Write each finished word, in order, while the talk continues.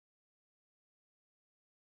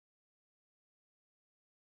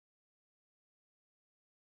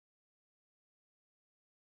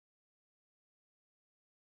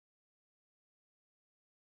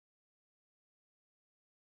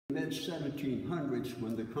mid-1700s,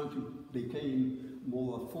 when the country became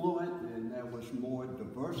more affluent and there was more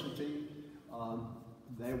diversity,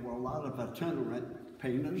 there were a lot of itinerant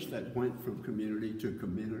painters that went from community to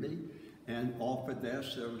community and offered their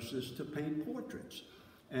services to paint portraits.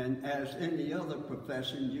 And as any other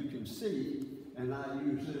profession, you can see, and I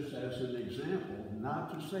use this as an example,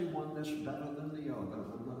 not to say one that's better than the other,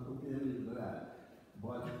 I'm not going to get into that,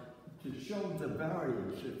 but to show the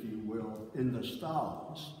variance, if you will, in the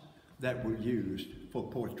styles that were used for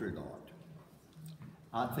portrait art.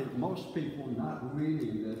 I think most people not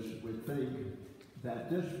reading this would think that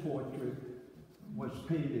this portrait was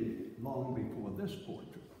painted long before this portrait.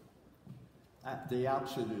 The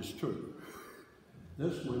opposite is true.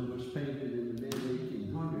 This one was painted in the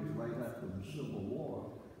mid-1800s, right after the Civil War.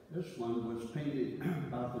 This one was painted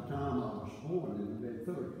about the time I was born, in the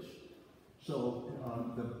mid-30s. So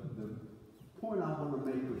the point I want to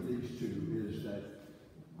make with these two is that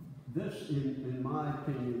this, in my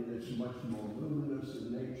opinion, is much more luminous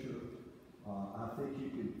in nature. I think you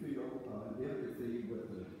can feel empathy with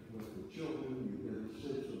the children. You get a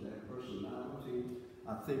sense of their personality.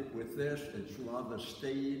 I think with this, it's rather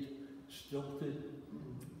staid, stilted,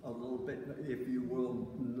 a little bit, if you will,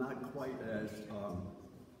 not quite as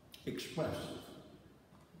expressive,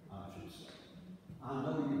 I should say. I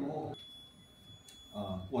know you all.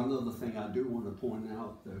 One other thing I do want to point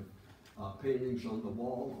out, the paintings on the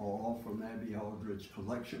wall are all from Abby Aldrich's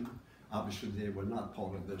collection. Obviously, they were not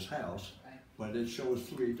part of this house, but it shows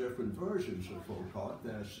three different versions of folk art.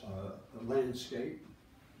 There's a landscape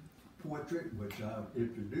portrait, which I've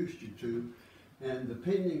introduced you to, and the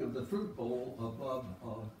painting of the fruit bowl above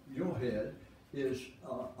your head is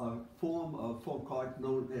a form of folk art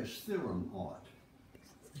known as theorem art.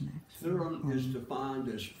 Theorem is defined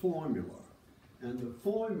as formula. And the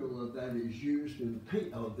formula that is used in the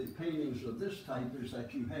paintings of this type is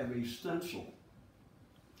that you have a stencil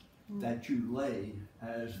that you lay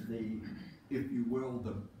as the, if you will,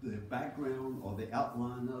 the background or the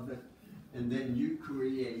outline of it, and then you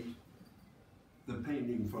create the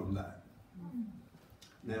painting from that.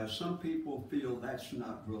 Now, some people feel that's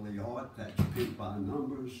not really art, that's paint by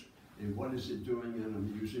numbers, and what is it doing in a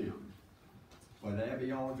museum? But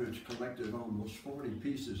Abby Aldrich collected almost 40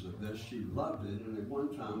 pieces of this. She loved it, and at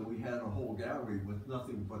one time we had a whole gallery with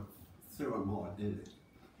nothing but theorem art in it.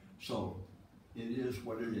 So it is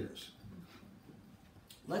what it is.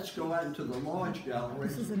 Let's go out into the large gallery.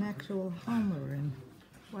 This is an actual home we're in.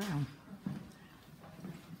 Wow.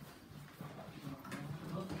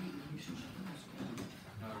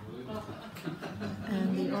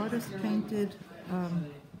 And the artist painted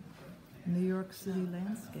New York City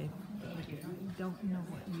landscape. I don't know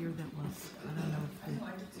what year that was. I don't know if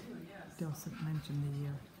they Joseph mentioned the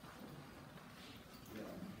year.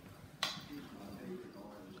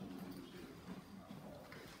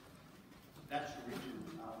 That's the reason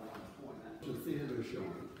I want to point out. It's a theater show,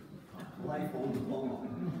 Life on the Lawn.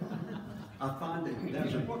 I find that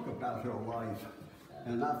there's a book about her life,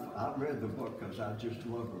 and I've read the book because I just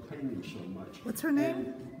love her painting so much. What's her name?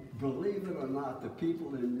 And believe it or not, the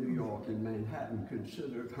people in New York and Manhattan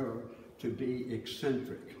considered her to be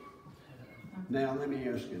eccentric. Now, let me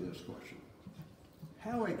ask you this question.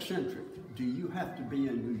 How eccentric do you have to be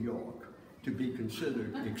in New York to be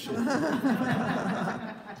considered eccentric?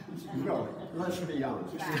 Really, let's be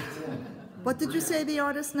honest. What did you say the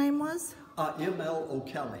artist's name was? M.L.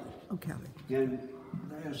 O'Kelly. O'Kelly. And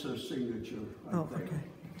there's her signature right there.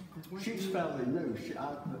 Okay. She's fairly new.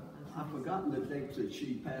 I've forgotten the date that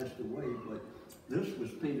she passed away, but this was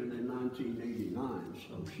painted in 1989,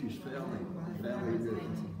 so she's fairly new.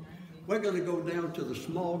 We're going to go down to the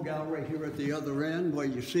small gallery here at the other end where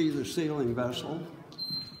you see the sealing vessel.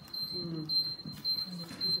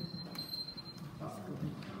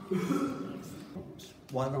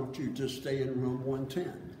 Why don't you just stay in room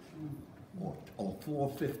 110 or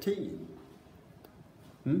 415?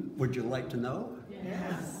 Would you like to know?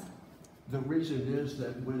 Yes. The reason is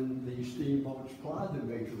that when the steamboats plied the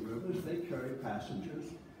major rivers, they carried passengers.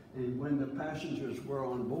 And when the passengers were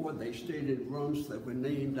on board, they stayed in rooms that were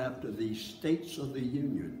named after the states of the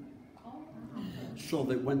Union. So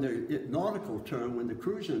that when the nautical term, when the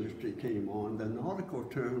cruise industry came on, the nautical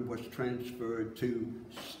term was transferred to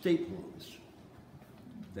staterooms.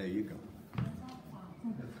 There you go.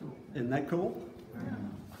 Isn't that cool?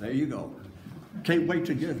 There you go. Can't wait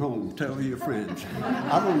to get home, tell your friends.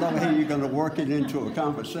 I don't know how you're going to work it into a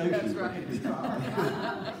conversation. That's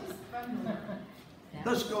right.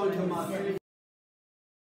 Let's go into my favorite.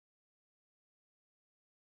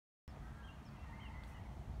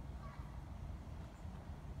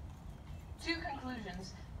 Two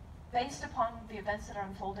conclusions. They based upon the events that are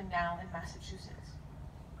unfolding now in Massachusetts.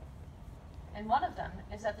 And one of them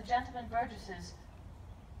is that the gentlemen Burgesses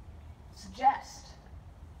suggest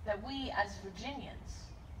that we as Virginians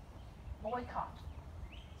boycott,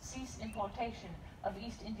 cease importation of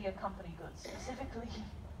East India Company goods, specifically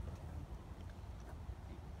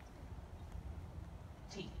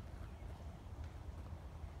tea,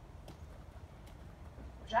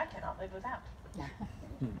 which I cannot live without.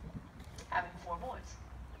 Having 4 boys.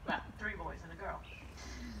 Well, 3 boys and a girl.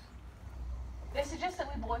 They suggest that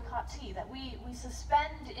we boycott tea, that we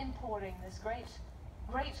suspend importing this great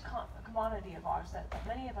commodity of ours that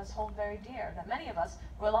many of us hold very dear, that many of us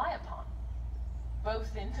rely upon,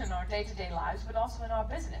 both in our day-to-day lives, but also in our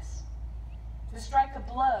business, to strike a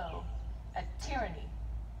blow at tyranny,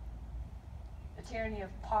 the tyranny of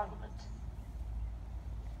Parliament.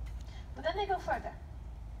 But then they go further.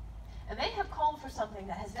 And they have called for something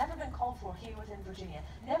that has never been called for here within Virginia,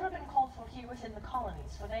 never been called for here within the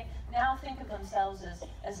colonies, for they now think of themselves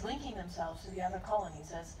as linking themselves to the other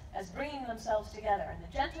colonies, as bringing themselves together. And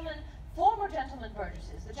the gentlemen, former gentlemen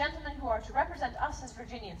Burgesses, the gentlemen who are to represent us as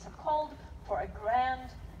Virginians, have called for a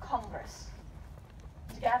grand Congress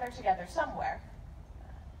to gather together somewhere,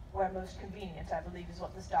 where most convenient, I believe is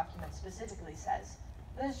what this document specifically says.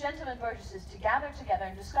 Those gentlemen Burgesses to gather together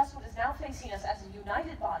and discuss what is now facing us as a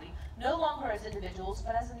united body, no longer as individuals,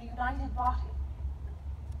 but as a united body.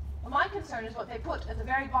 Well, my concern is what they put at the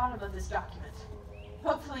very bottom of this document.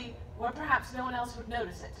 Hopefully, where perhaps no one else would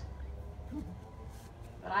notice it.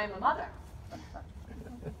 But I am a mother.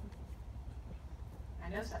 I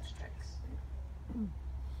know such tricks. And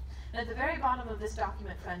at the very bottom of this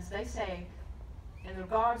document, friends, they say, in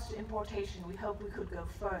regards to importation, we hope we could go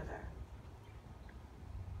further.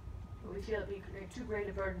 But we feel it would be too great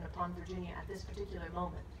a burden upon Virginia at this particular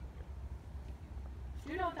moment.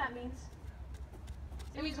 Do you know what that means?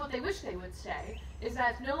 It means what they wish they would say is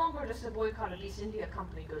that no longer just a boycott of East India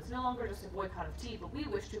Company goods, no longer just a boycott of tea, but we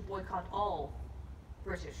wish to boycott all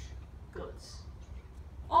British goods.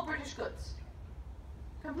 All British goods.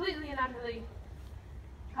 Completely and utterly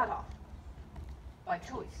cut off by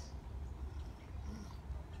choice.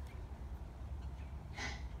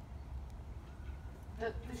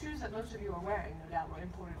 The shoes that most of you are wearing, no doubt, were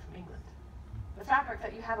imported from England. The fabric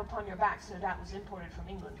that you have upon your backs, no doubt, was imported from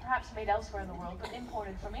England. Perhaps made elsewhere in the world, but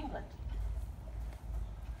imported from England.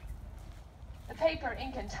 The paper,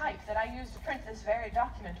 ink, and type that I used to print this very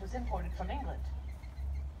document was imported from England.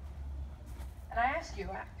 And I ask you,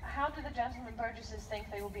 how do the gentlemen Burgesses think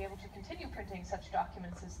they will be able to continue printing such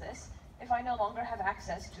documents as this if I no longer have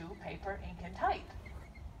access to paper, ink, and type?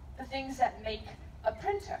 The things that make a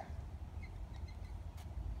printer.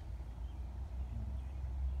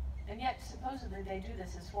 And yet, supposedly, they do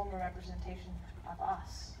this as former representation of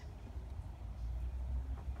us.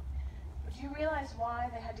 But do you realize why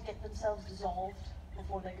they had to get themselves dissolved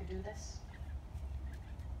before they could do this?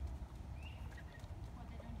 Well,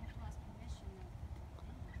 they don't have to ask permission.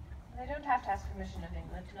 They don't have to ask permission of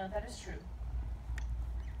England. No, that is true.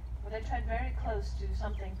 But they tried very close to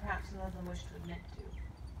something perhaps none of them wished to admit to.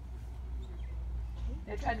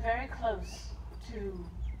 They tried very close to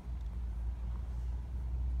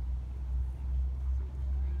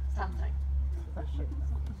something.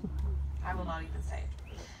 I will not even say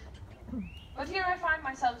it. But here I find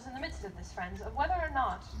myself in the midst of this, friends, of whether or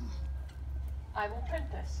not I will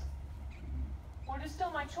print this. For it is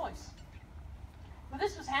still my choice. But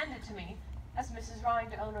this was handed to me as Mrs.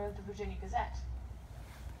 Rind, owner of the Virginia Gazette.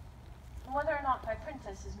 And whether or not I print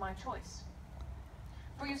this is my choice.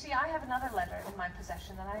 For you see, I have another letter in my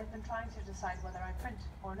possession that I have been trying to decide whether I print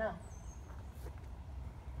or no.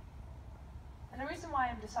 And the reason why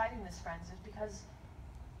I'm deciding this, friends, is because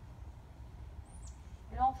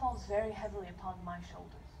it all falls very heavily upon my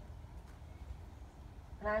shoulders.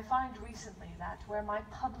 And I find recently that where my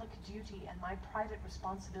public duty and my private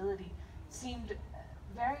responsibility seemed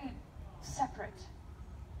very separate,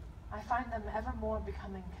 I find them ever more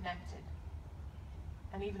becoming connected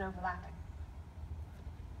and even overlapping.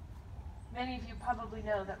 Many of you probably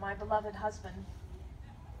know that my beloved husband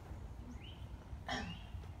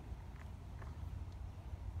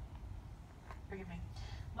forgive me,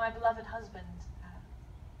 my beloved husband,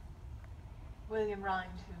 William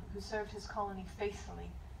Rind, who served his colony faithfully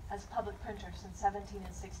as public printer since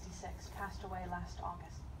 1766, passed away last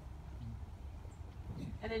August.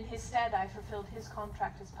 And in his stead, I fulfilled his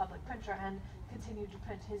contract as public printer and continued to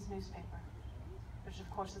print his newspaper, which of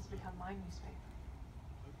course has become my newspaper.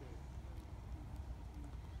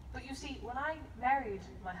 But you see, when I married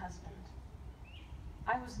my husband,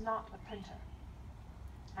 I was not a printer.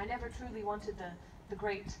 I never truly wanted the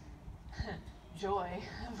great joy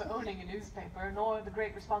of owning a newspaper, nor the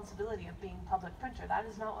great responsibility of being public printer. That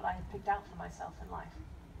is not what I had picked out for myself in life.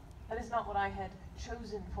 That is not what I had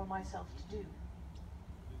chosen for myself to do.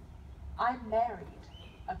 I married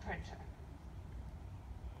a printer.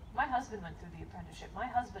 My husband went through the apprenticeship. My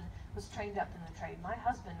husband was trained up in the trade. My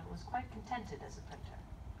husband was quite contented as a printer.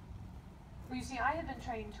 Well, you see, I had been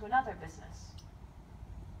trained to another business,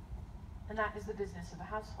 and that is the business of a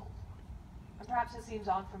household. And perhaps it seems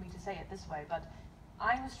odd for me to say it this way, but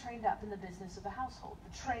I was trained up in the business of a household,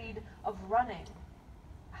 the trade of running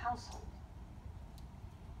a household.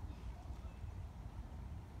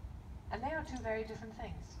 And they are two very different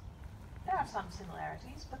things. There are some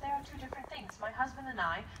similarities, but they are two different things. My husband and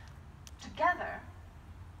I, together,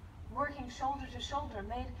 working shoulder to shoulder,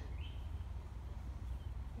 made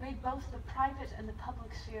both the private and the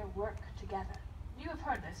public sphere work together. You have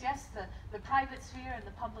heard this, yes? The private sphere and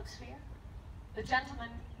the public sphere. The gentlemen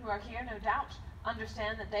who are here, no doubt,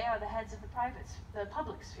 understand that they are the heads of the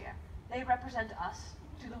public sphere. They represent us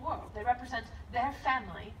to the world. They represent their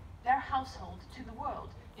family, their household to the world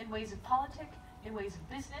in ways of politics, in ways of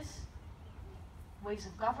business, ways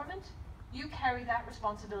of government. You carry that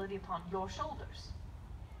responsibility upon your shoulders.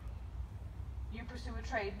 You pursue a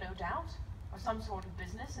trade, no doubt, or some sort of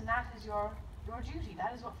business, and that is your duty.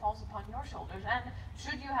 That is what falls upon your shoulders. And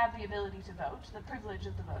should you have the ability to vote, the privilege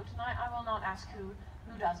of the vote, and I will not ask who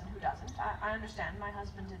does and who doesn't. I understand my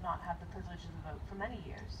husband did not have the privilege of the vote for many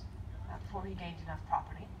years before he gained enough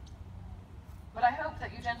property. But I hope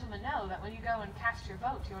that you gentlemen know that when you go and cast your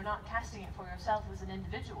vote, you are not casting it for yourself as an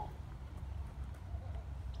individual.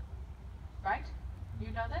 Right?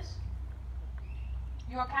 You know this?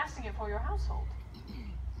 You are casting it for your household.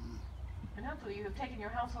 And hopefully you have taken your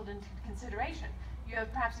household into consideration. You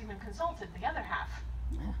have perhaps even consulted the other half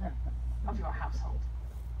of your household.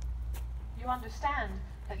 You understand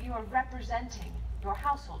that you are representing your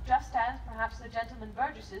household, just as perhaps the gentlemen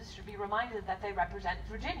burgesses should be reminded that they represent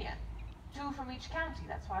Virginia. 2 from each county,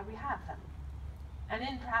 that's why we have them. And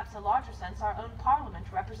in perhaps a larger sense, our own Parliament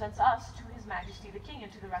represents us to His Majesty the King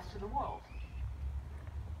and to the rest of the world.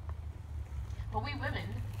 But we women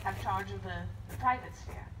have charge of the private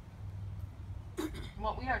sphere. And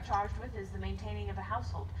what we are charged with is the maintaining of a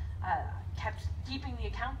household, keeping the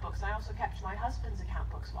account books. I also kept my husband's account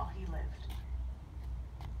books while he lived.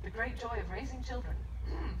 The great joy of raising children.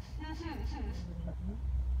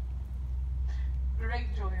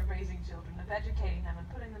 Great joy of raising children, of educating them and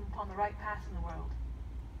putting them upon the right path in the world,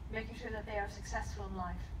 making sure that they are successful in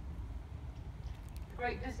life. The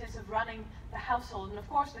great business of running the household, and of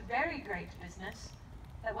course the very great business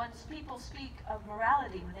that when people speak of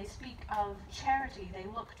morality, when they speak of charity, they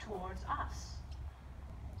look towards us.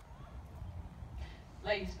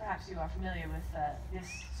 Ladies, perhaps you are familiar with this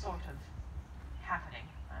sort of happening.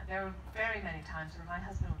 There were very many times where my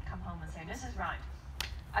husband would come home and say, "Mrs. Rind,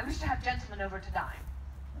 I wish to have gentlemen over to dine."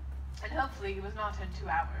 And hopefully it was not in 2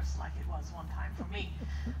 hours like it was one time for me.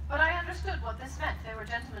 But I understood what this meant. They were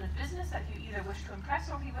gentlemen of business that he either wished to impress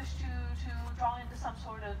or he wished to draw into some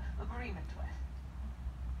sort of agreement with.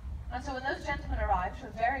 And so when those gentlemen arrive to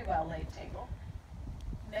a very well-laid table,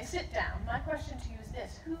 and they sit down, my question to you is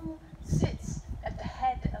this: who sits at the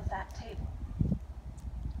head of that table?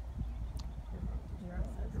 Your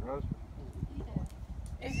husband.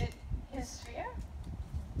 Is it his sphere?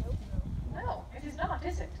 No, it is not,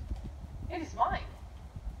 is it? It is mine.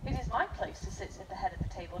 It is my place to sit at the head of the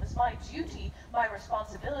table. It is my duty, my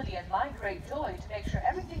responsibility, and my great joy to make sure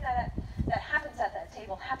everything that happens at that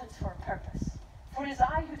table happens for a purpose. For it is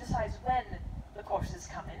I who decides when the courses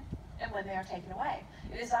come in and when they are taken away.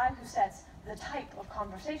 It is I who sets the type of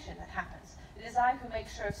conversation that happens. It is I who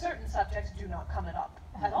makes sure certain subjects do not come up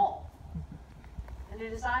at all. And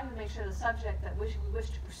it is I who makes sure the subject that we wish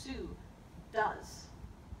to pursue does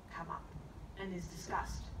come up and is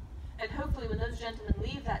discussed. And hopefully when those gentlemen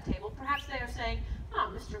leave that table, perhaps they are saying,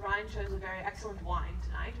 "Oh, Mr. Rind chose a very excellent wine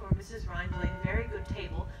tonight," or "Mrs. Rind laid a very good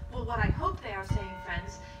table." Well, what I hope they are saying,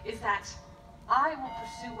 friends, is that I will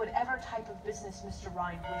pursue whatever type of business Mr.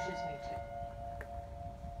 Rind wishes me to.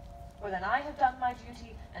 For then I have done my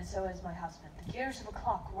duty, and so has my husband. The gears of a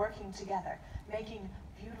clock working together, making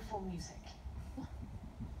beautiful music.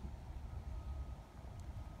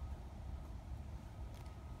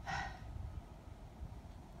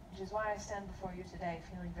 Which is why I stand before you today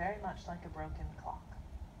feeling very much like a broken clock.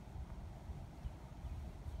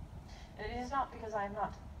 And it is not because I am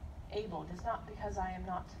not able, it is not because I am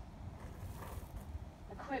not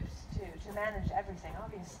equipped to manage everything.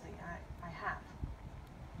 Obviously, I have.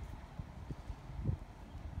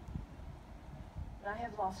 But I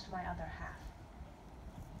have lost my other half.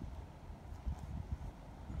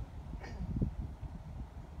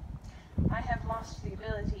 lost the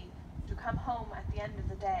ability to come home at the end of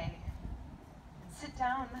the day and sit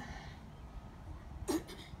down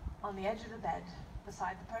on the edge of the bed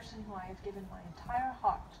beside the person who I have given my entire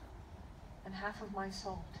heart and half of my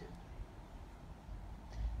soul to,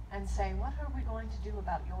 and say, what are we going to do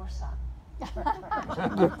about your son?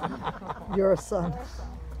 Your son.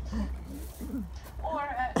 Or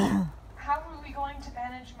how are we going to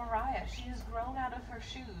manage Mariah? She has grown out of her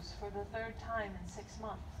shoes for the third time in 6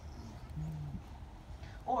 months.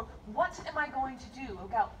 Or what am I going to do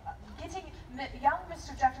about getting young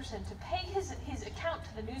Mr. Jefferson to pay his account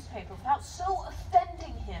to the newspaper without so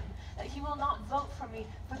offending him that he will not vote for me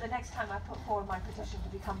for the next time I put forward my petition to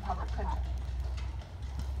become public printer?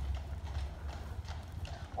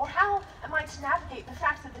 Or how am I to navigate the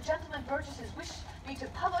fact that the gentlemen Burgesses wish me to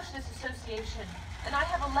publish this association, and I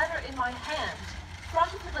have a letter in my hand from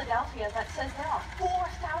Philadelphia that says there are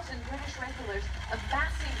 4,000 British regulars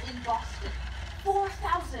amassing in Boston.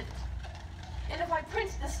 4,000! And if I print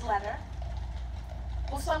this letter,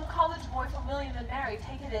 will some college boy from William and Mary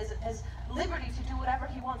take it as liberty to do whatever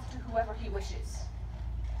he wants to whoever he wishes?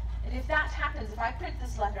 And if that happens, if I print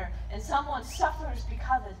this letter and someone suffers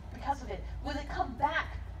because of it, will it come back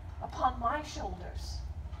upon my shoulders?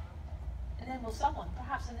 And then will someone,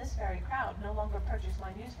 perhaps in this very crowd, no longer purchase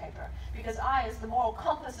my newspaper because I, as the moral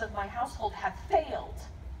compass of my household, have failed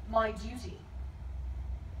my duty?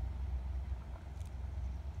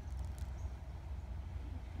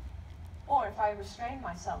 Or if I restrain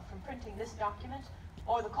myself from printing this document,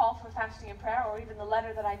 or the call for fasting and prayer, or even the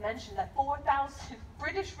letter that I mentioned, that 4,000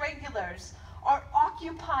 British regulars are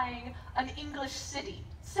occupying an English city,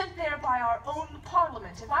 sent there by our own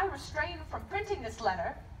Parliament. If I refrain from printing this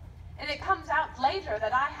letter, and it comes out later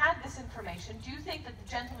that I had this information, do you think that the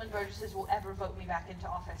gentlemen Burgesses will ever vote me back into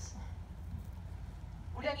office?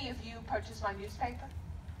 Would any of you purchase my newspaper?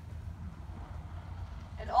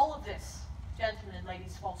 And all of this, gentlemen and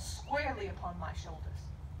ladies, falls squarely upon my shoulders.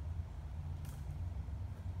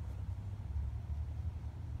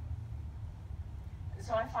 And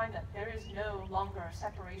so I find that there is no longer a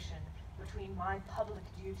separation between my public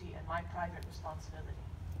duty and my private responsibility.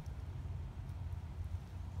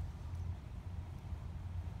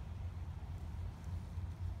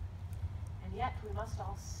 And yet we must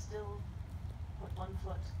all still put one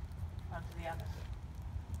foot in front of the other.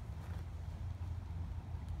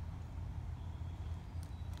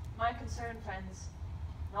 My concern, friends,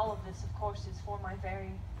 in all of this, of course, is for my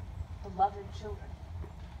very beloved children.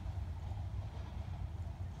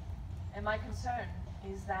 And my concern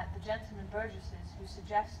is that the gentlemen Burgesses who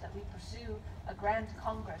suggest that we pursue a grand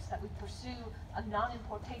Congress, that we pursue a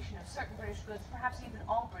non-importation of certain British goods, perhaps even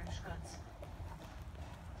all British goods,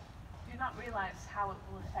 do not realize how it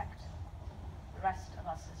will affect the rest of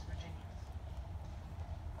us as Virginians.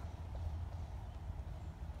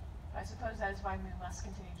 I suppose that is why we must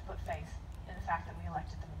continue to put faith in the fact that we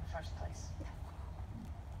elected them in the first place.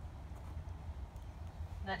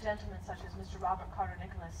 And that gentlemen such as Mr. Robert Carter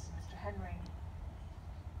Nicholas, Mr. Henry,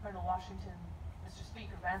 Colonel Washington, Mr.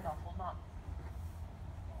 Speaker Randolph will not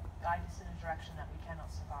guide us in a direction that we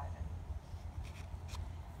cannot survive in.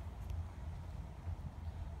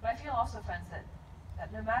 But I feel also, friends, that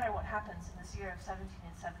no matter what happens in this year of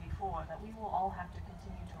 1774, that we will all have to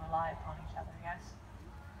continue to rely upon each other, yes?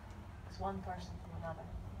 As one person to another.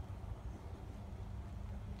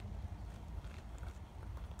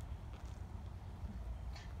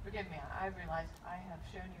 Forgive me, I've realized I have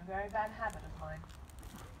shown you a very bad habit of mine.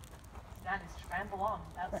 That is to ramble on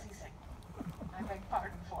without ceasing. I beg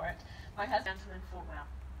pardon for it. My husband,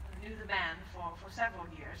 knew the man for several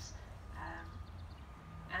years,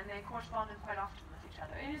 and they corresponded quite often with each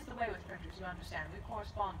other. It is the way with printers, you understand. We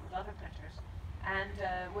correspond with other printers and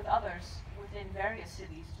with others within various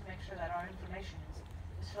cities to make sure that our information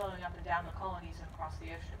is flowing up and down the colonies and across the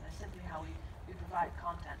ocean. That's simply how we provide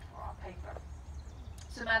content for our paper.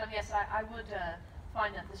 So, madam, yes, I would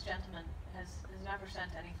find that this gentleman has never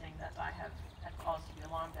sent anything that I have had cause to be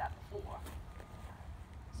alarmed at before.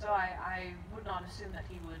 So I would not assume that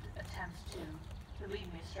he would attempt to lead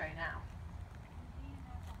me astray now.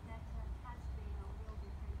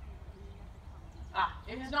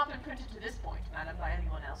 It has not been printed to this point, madam, by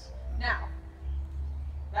anyone else. Now,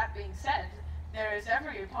 that being said, there is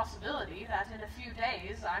every possibility that in a few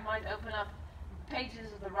days I might open up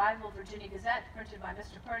pages of the rival Virginia Gazette printed by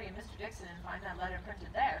Mr. Purdy and Mr. Dixon and find that letter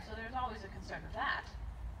printed there, so there's always a concern of that.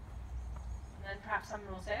 And then perhaps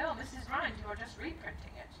someone will say, oh, Mrs. Rind, you are just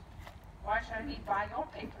reprinting it. Why should I need buy your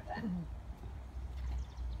paper then?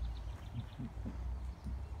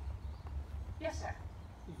 Yes, sir.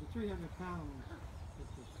 Is the 300 pounds that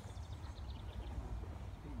was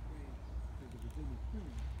being paid to the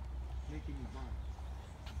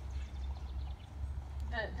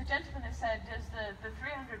the gentleman has said, does the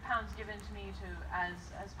 £300 given to me as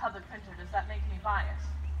public printer, does that make me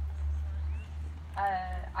biased?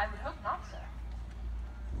 I would hope not, sir.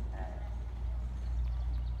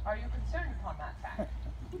 Are you concerned upon that fact?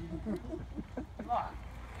 You are.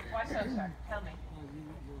 Why so, sir? Tell me.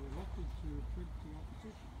 You're reluctant to print the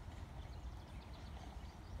opposition.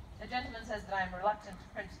 The gentleman says that I am reluctant to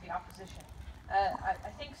print the opposition.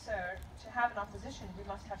 I think, sir, to have an opposition, we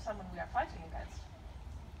must have someone we are fighting against.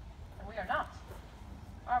 And we are not,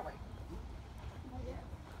 are we?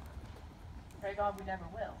 Pray God we never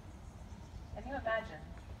will. Can you imagine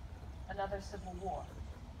another civil war?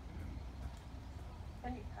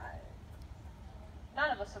 None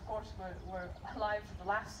of us, of course, were alive for the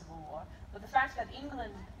last civil war, but the fact that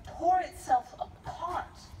England tore itself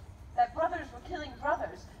apart, that brothers were killing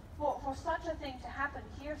brothers, for such a thing to happen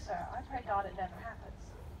here, sir, I pray God it never happens.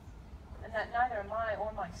 And that neither I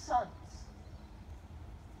or my sons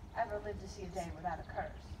ever live to see a day where that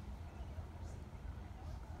occurs.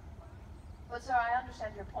 But, sir, I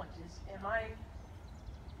understand your point. Am I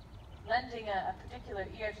lending a particular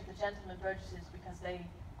ear to the gentleman Burgesses because they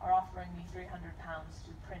are offering me £300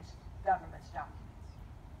 to print government documents?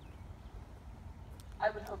 I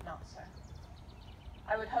would hope not, sir.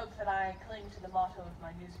 I would hope that I cling to the motto of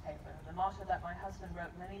my newspaper, the motto that my husband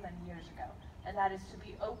wrote many, many years ago, and that is to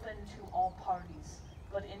be open to all parties,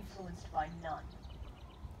 but influenced by none.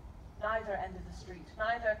 Neither end of the street,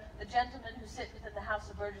 neither the gentlemen who sit within the House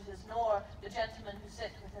of Burgesses, nor the gentlemen who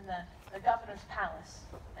sit within the governor's palace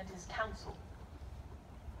and his council.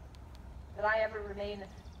 That I ever remain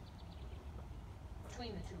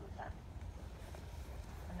between the two of them,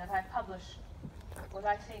 and that I publish what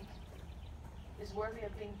I think is worthy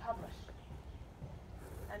of being published.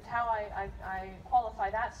 And how I qualify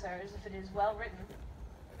that, sir, is if it is well written,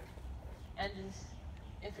 and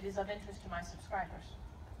if it is of interest to my subscribers.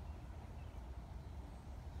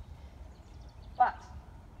 But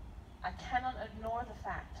I cannot ignore the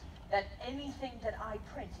fact that anything that I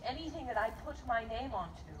print, anything that I put my name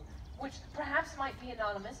onto, which perhaps might be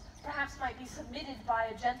anonymous, perhaps might be submitted by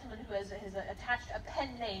a gentleman who has attached a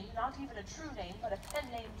pen name, not even a true name, but a pen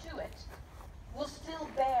name to it, will still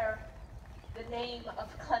bear the name of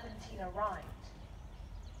Clementine Rind.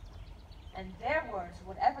 And their words,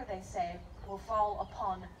 whatever they say, will fall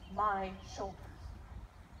upon my shoulders.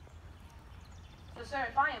 So, sir,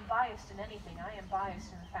 if I am biased in anything, I am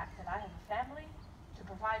biased in the fact that I have a family to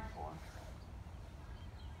provide for.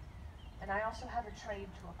 And I also have a trade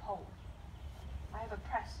to uphold. I have a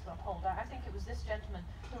press to uphold. I think it was this gentleman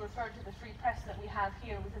who referred to the free press that we have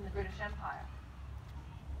here within the British Empire.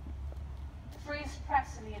 The freest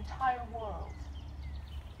press in the entire world.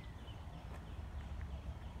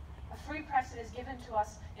 A free press that is given to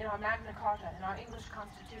us in our Magna Carta, in our English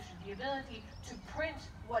Constitution, the ability to print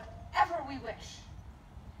whatever we wish,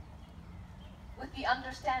 with the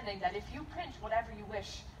understanding that if you print whatever you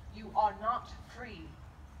wish, you are not free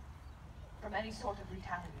from any sort of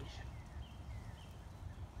retaliation.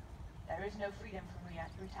 There is no freedom from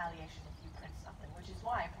retaliation if you print something, which is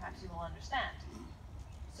why, perhaps you will understand,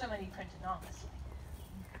 so many print anonymously.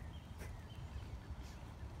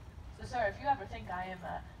 So, sir, if you ever think I am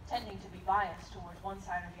tending to be biased towards one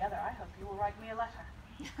side or the other, I hope you will write me a letter.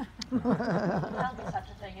 Tell me such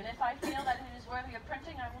a thing, and if I feel that it is worthy of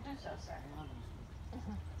printing, I will do so, sir.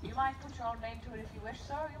 You might put your own name to it if you wish,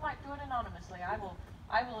 sir, or you might do it anonymously.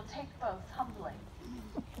 I will take both humbly.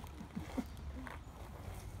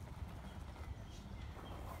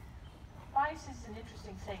 Bias is an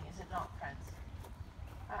interesting thing, is it not, friends?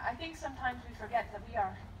 I think sometimes we forget that we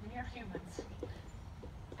are mere humans.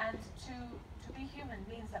 And to be human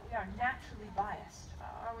means that we are naturally biased,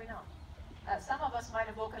 are we not? Some of us might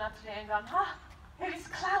have woken up today and gone, it is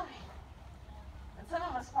cloudy. And some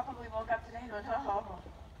of us probably woke up today and went,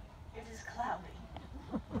 it is cloudy.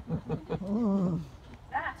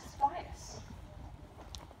 That is bias.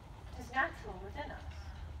 It is natural within us.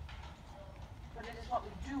 But it is what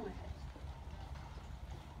we do with it.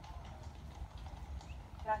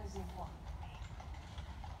 That is important.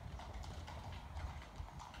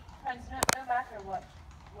 Friends, no matter what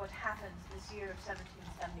happens this year of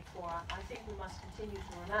 1774, I think we must continue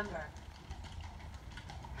to remember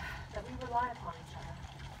that we rely upon each other.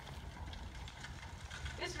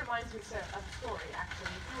 This reminds me, sir, of a story,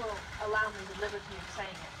 actually, if you will allow me the liberty of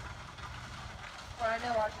saying it. For I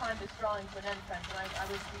know our time is drawing to an end, friends, and I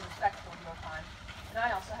wish to be respectful of your time. And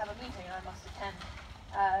I also have a meeting I must attend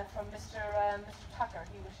from Mr. Tucker.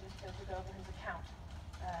 He wishes to go over his account.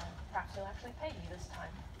 Perhaps he'll actually pay me this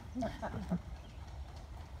time.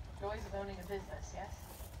 Joys of owning a business, yes?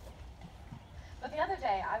 But the other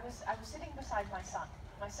day day, I was sitting beside my son,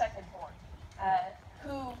 my second born,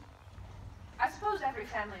 who, I suppose every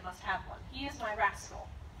family must have one. He is my rascal.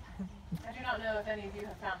 I do not know if any of you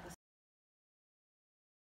have found this.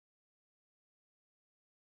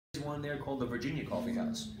 There's one there called the Virginia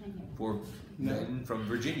Coffeehouse for men from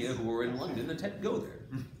Virginia who were in London and had to go there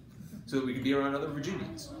so that we could be around other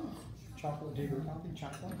Virginians. Chocolate, do you drink coffee?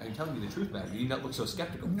 Chocolate? I'm telling you the truth, man. You need not look so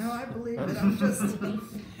skeptical. No, I believe it. I'm just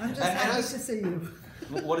happy to see you.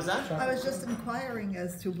 What is that? I was just inquiring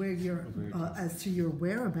as to where your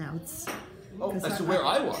whereabouts. Oh, as to where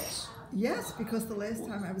I was. Yes, because the last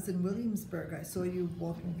time I was in Williamsburg, I saw you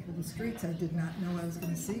walking through the streets. I did not know I was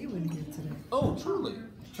going to see you in here today. Oh, truly?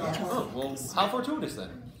 Yes. Oh, well, how fortuitous then?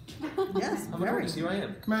 Yes, How very. fortuitous, here I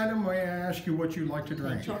am. Madam, may I ask you what you'd like to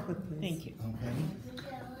drink? Chocolate, please. Thank you.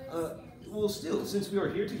 Okay. Well, still, since we are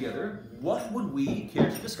here together, what would we care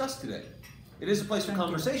to discuss today? It is a place for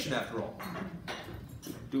conversation, after all.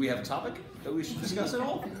 Do we have a topic that we should discuss at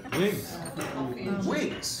all? Wigs.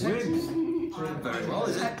 Wigs. Very well,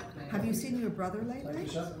 is it? Have you seen your brother lately?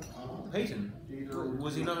 Peyton,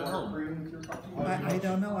 was he not at home? I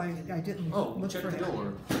don't know. I didn't Oh, look check for the him.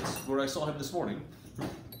 door. That's where I saw him this morning.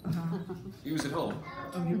 He was at home.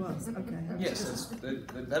 Oh, he was. Okay. I was Yes, just-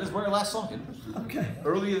 that is where I last saw him. Okay.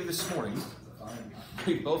 Earlier this morning,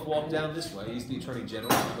 we both walked down this way. He's the Attorney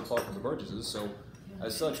General and the Clark of the Burgesses, so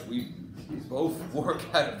as such, we both work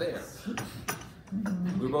out of there.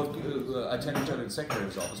 We're both attending each other in the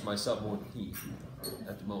Secretary's office, myself more than he,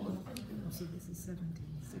 at the moment. So this is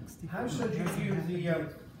 1760. How should you view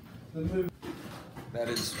the move? That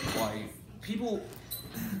is why people,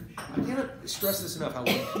 I cannot stress this enough, how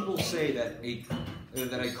when people say that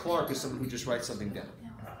a clerk is someone who just writes something down.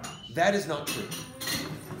 That is not true.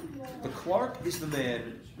 The clerk is the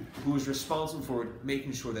man who is responsible for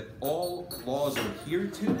making sure that all laws are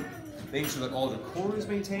adhered to, making sure that all decorum is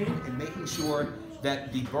maintained, and making sure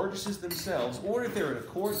that the Burgesses themselves, or if they're in a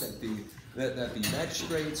court, that the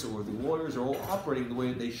magistrates or the lawyers are all operating the way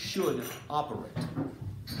that they should operate,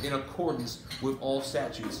 in accordance with all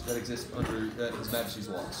statutes that exist under His Majesty's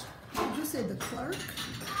laws. Did you say the clerk?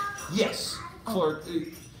 Yes, clerk.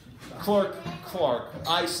 Clerk.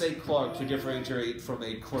 I say clerk to differentiate from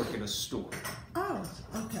a clerk in a store. Oh,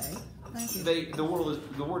 okay. Thank you. The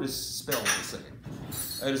word is spelled the same.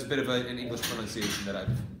 It is a bit of an English pronunciation that I've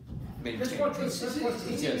maintained. It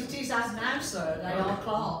is as now, sir. They are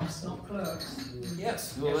clerks, not clerks.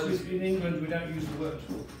 Yes. Well, that is, In England, we don't use the word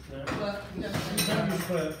no. Clerk, you don't We say don't use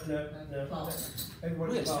clerk, no. clerk.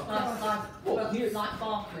 Everybody's Yes. clerk. Like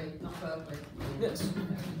Barclay, not Berkeley. yes.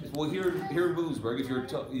 Well, here in Williamsburg, if you're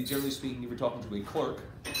generally speaking, if you're talking to a clerk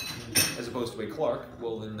as opposed to a clerk,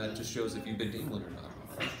 well, then that just shows if you've been to England or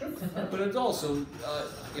not. But it's also,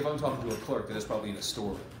 if I'm talking to a clerk, then it's probably in a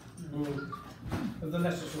store. Of the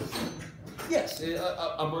lesser sort. Yes,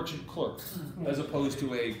 a merchant clerk, as opposed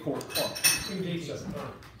to a court clerk. Indeed, sir.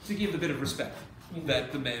 To give the bit of respect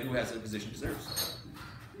that the man who has that position deserves.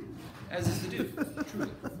 As is the due,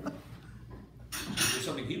 truly. There's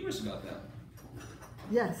something humorous about that.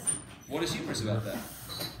 Yes, What is humorous about that?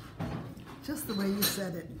 just the way you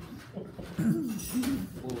said it.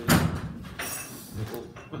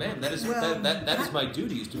 Well, man, that is Well, that is my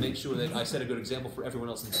duty, is to make sure that I set a good example for everyone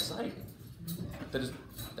else in society.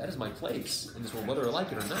 That is my place in this world, whether I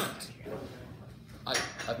like it or not.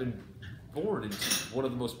 I've been born into one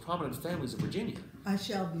of the most prominent families of Virginia. I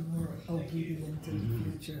shall be more obedient in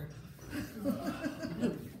the future.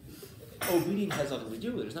 Obedience has nothing to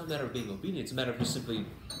do with it. It's not a matter of being obedient. It's a matter of just simply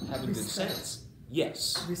having good Respect. sense.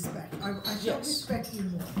 Yes. Respect. I shall Yes. respect you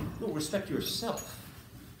more. No, respect yourself.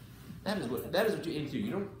 That is what you aim to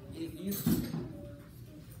do. You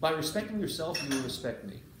by respecting yourself, you will respect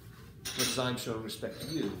me, because I'm showing respect to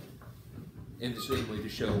you in the same way to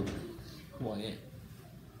show who I am.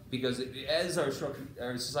 Because as our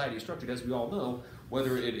society is structured, as we all know,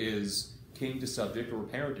 whether it is king to subject or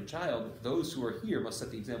parent to child, those who are here must set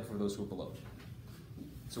the example for those who are below.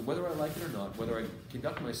 So whether I like it or not, whether I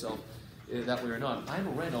conduct myself that way or not, I'm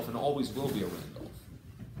a Randolph and always will be a Randolph.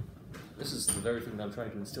 This is the very thing that I'm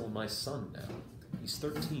trying to instill in my son now. He's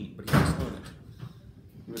 13, but he must learn it.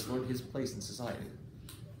 He must learn his place in society.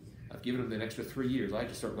 I've given him an extra 3 years. I had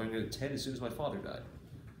to start learning it at 10 as soon as my father died.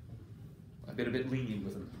 I've been a bit lenient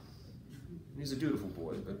with him. He's a dutiful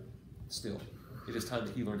boy, but still, it is time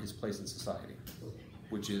that he learn his place in society,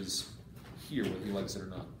 which is here, whether he likes it or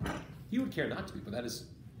not. He would care not to be, but that is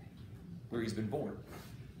where he's been born.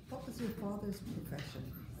 What was your father's profession?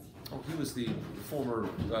 Oh, he was the former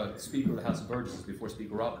Speaker of the House of Burgesses before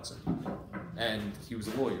Speaker Robinson. And he was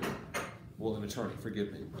a lawyer. Well, an attorney,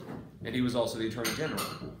 forgive me. And he was also the Attorney General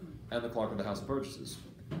and the Clerk of the House of Burgesses.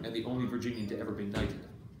 and the only Virginian to ever be knighted.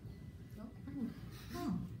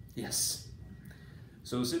 Yes.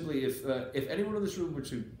 So simply, if anyone in this room were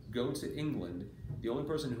to go to England, the only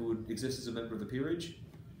person who would exist as a member of the peerage,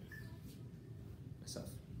 myself.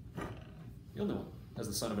 The only one, as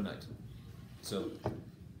the son of a knight. So,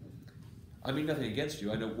 I mean nothing against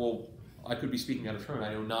you. I know, well, I could be speaking out of turn.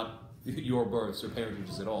 I know not your births or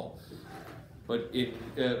parentages at all. But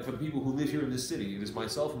for the people who live here in this city, it is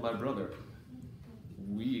myself and my brother.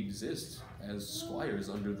 We exist as squires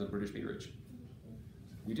under the British peerage.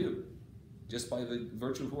 We do, just by the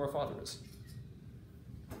virtue of who our father is.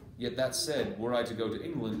 Yet that said, were I to go to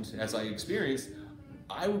England, as I experienced,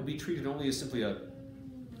 I would be treated only as simply a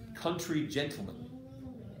country gentleman.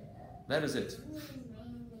 That is it.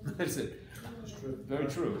 That is it. It's true. Very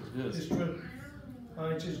true. Yes. It's true.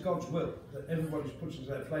 And it is God's will that everybody's put into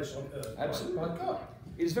their place on earth Absolutely. by God.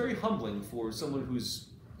 It is very humbling for someone who is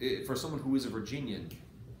a Virginian,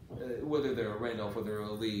 whether they're a Randolph, whether they're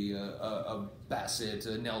a Lee, a Bassett,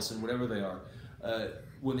 a Nelson, whatever they are.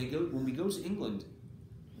 When we go to England,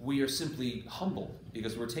 we are simply humble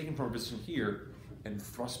because we're taken from our position here and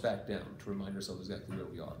thrust back down to remind ourselves exactly where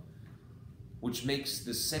we are, which makes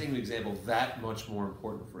the setting of example that much more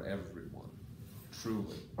important for everyone,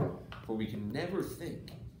 truly. For we can never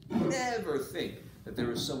think that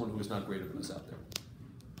there is someone who is not greater than us out there.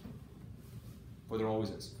 For there always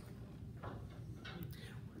is.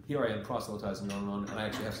 Here I am proselytizing on, and I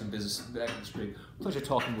actually have some business back in the street. Pleasure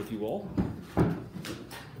talking with you all.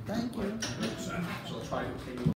 Thank you. So I'll try to continue.